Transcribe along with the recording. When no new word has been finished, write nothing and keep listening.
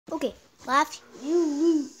Okay, laugh, you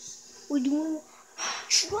lose. We're doing.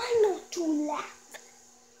 Try not to laugh.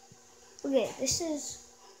 Okay, this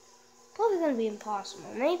is probably gonna be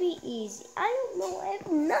impossible. Maybe easy. I don't know. I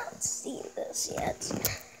have not seen this yet.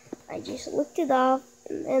 I just looked it up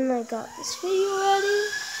and then I got this video ready.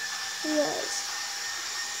 Yes.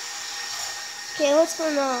 Okay, what's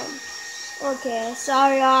going on? Okay,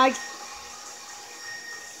 sorry, guys.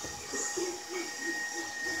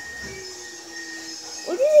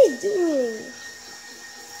 What are they doing?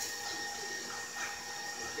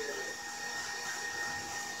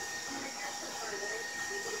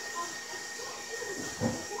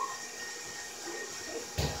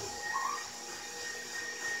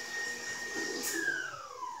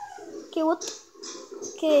 Okay, what?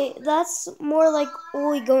 Okay, that's more like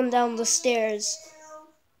Oli going down the stairs.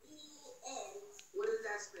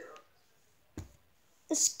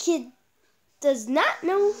 This kid does not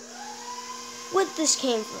know what this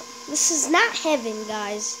came from. This is not heaven,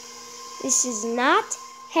 guys. This is not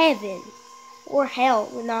heaven or hell.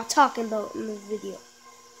 We're not talking about in this video.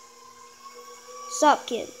 Stop,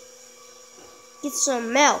 kid. Get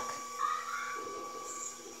some milk.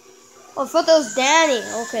 Oh, I thought that was Danny.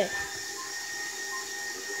 Okay.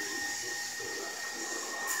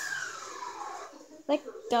 That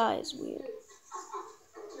guy is weird.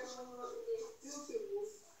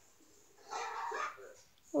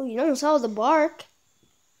 Oh, you don't saw the bark.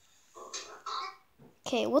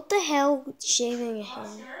 Okay, what the hell? Shaving a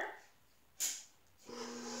hand.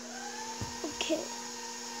 Okay.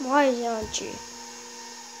 Why is it on tree?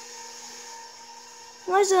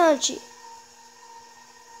 Why is it on tree?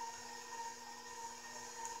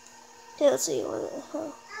 Okay, let's see what the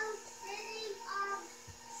hell.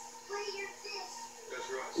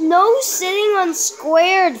 No sitting on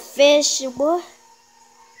squared fish. What?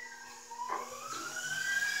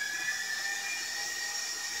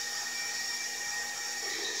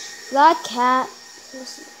 That cat.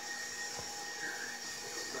 Listen.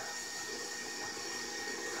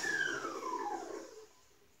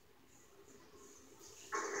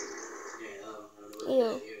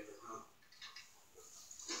 Ew.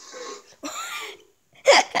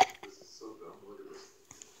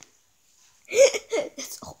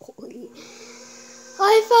 It's holy.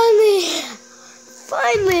 I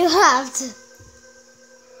finally laughed.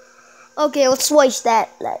 Okay, let's slice that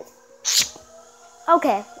life.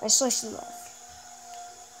 Okay, I sliced the life.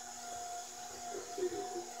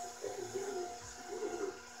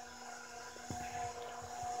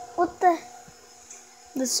 What the?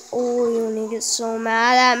 This old uni gets so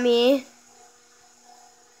mad at me.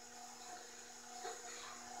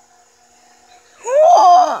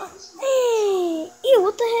 Oh, hey, ew,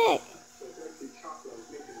 what the heck?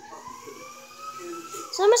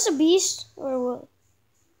 Is that Mr. Beast or what?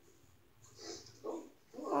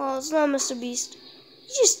 Oh, it's not Mr. Beast.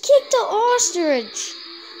 He just kicked the ostrich.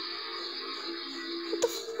 What the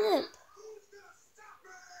flip?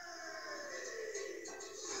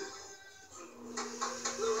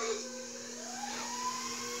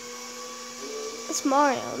 It's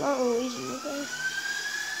Mario, not Luigi. Okay?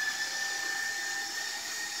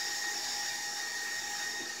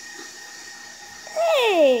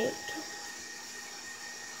 Hey!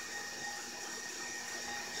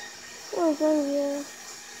 Oh, yeah.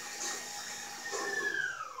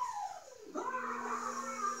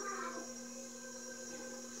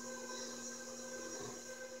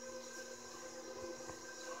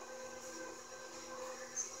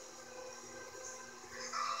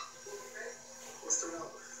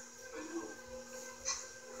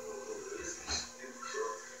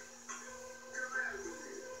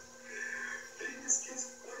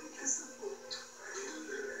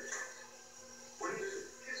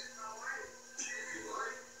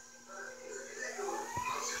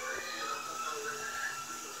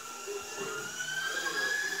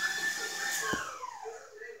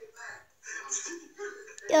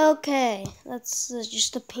 Okay, that's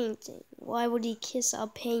just a painting. Why would he kiss a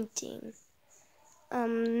painting?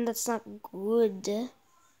 That's not good.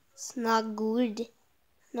 It's not good.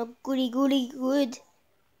 Not goody good.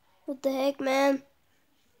 What the heck, man?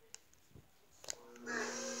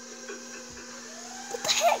 What the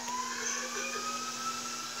heck?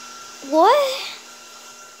 What?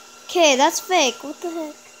 Okay, that's fake. What the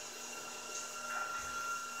heck?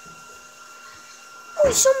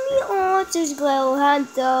 Oh, show me. Oh, it's just Glow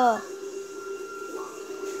Hunter.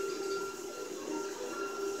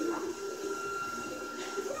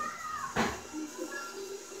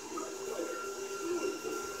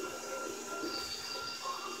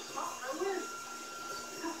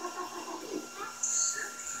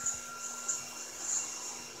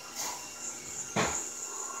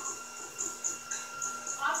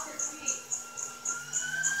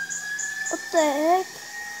 the heck?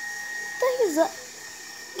 What the heck is that?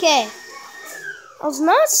 Okay. I was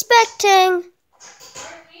not expecting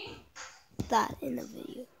that in the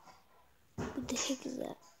video. What the heck is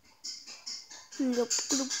that?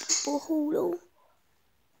 Hold on.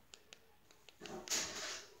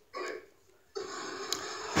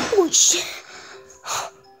 Oh shit.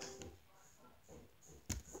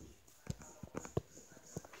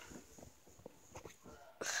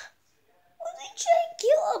 Why did they try to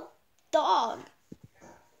kill a dog?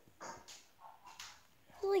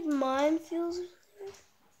 Like minefields or something?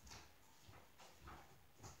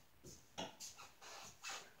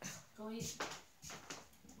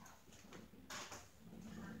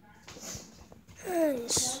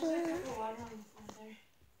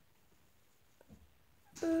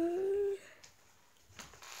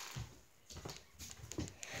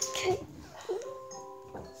 Okay.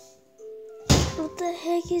 What the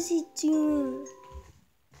heck is he doing?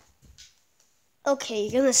 Okay,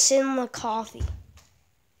 you're gonna sit in the coffee.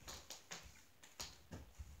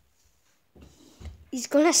 He's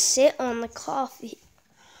gonna sit on the coffee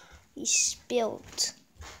he spilled.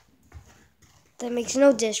 That makes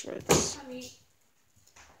no difference.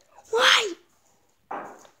 Why?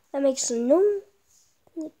 That makes no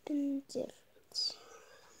flipping difference.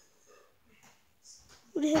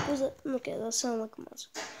 Who the heck was that? Okay, that sounded like a monster.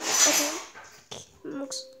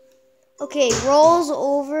 Okay. Okay, rolls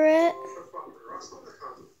over it.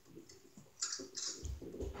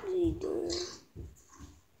 What are you doing?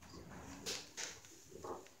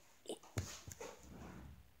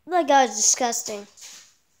 That guy's disgusting.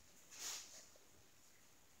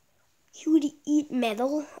 He would eat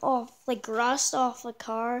metal off, like rust off a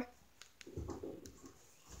car.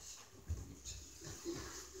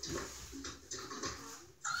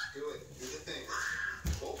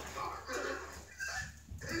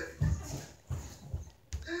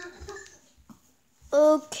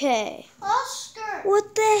 Okay. Oscar.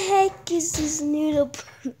 What the heck is this noodle?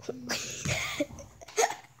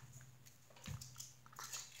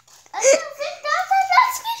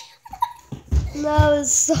 That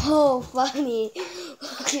was so funny.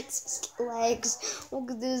 Look at his legs. Look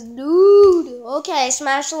at this dude. Okay,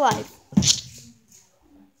 smash the life.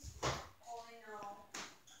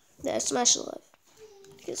 Yeah, smash the life.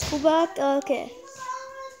 Let's go back. Okay.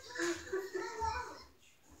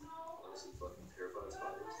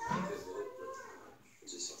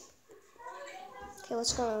 Okay,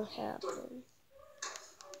 what's gonna happen?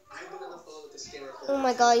 Oh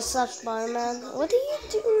my god, he's such Spider-Man. What are you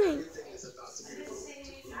doing?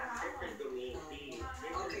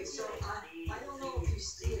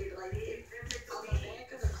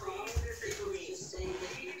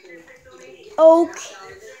 Okay.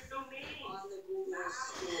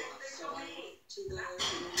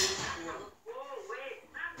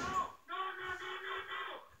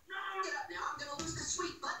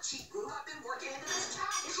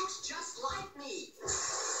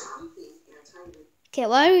 Okay,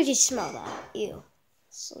 why did you smell that? Ew.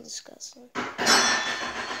 So disgusting.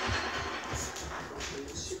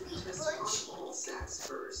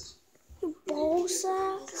 You ball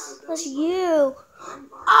sacks? That's you.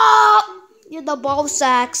 Ah! You're the ball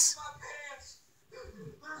sacks.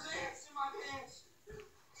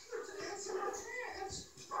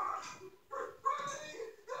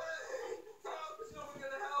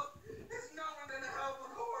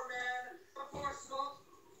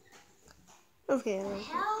 Okay.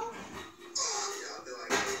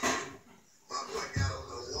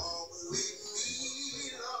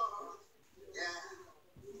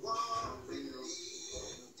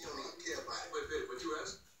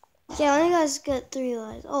 Okay, I only guys get 3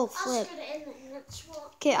 lives. Oh, flip.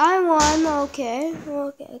 Okay, I won. Okay.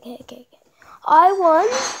 I won.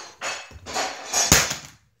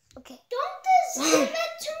 Okay. Don't give it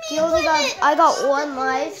to me. I got 1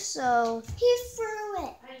 life, so. He threw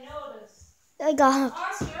it. I noticed. I got.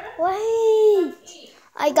 Oscar? Wait.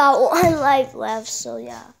 I got 1 life left, so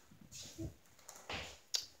yeah.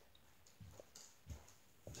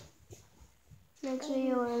 Next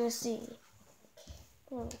video, we're gonna see.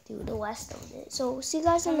 We'll do the rest of it. So, see you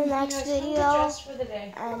guys in the next video. For the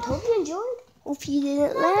day. And hope you enjoyed. Hope you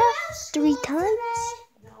didn't laugh 3 times.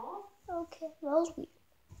 No? Okay, that was weird.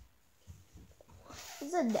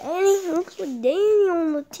 Is that Danny? It looks like Danny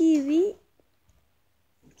on the TV.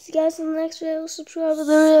 See you guys in the next video. Subscribe.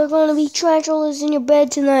 They're going to be tarantulas in your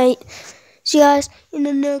bed tonight. See you guys in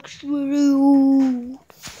the next video.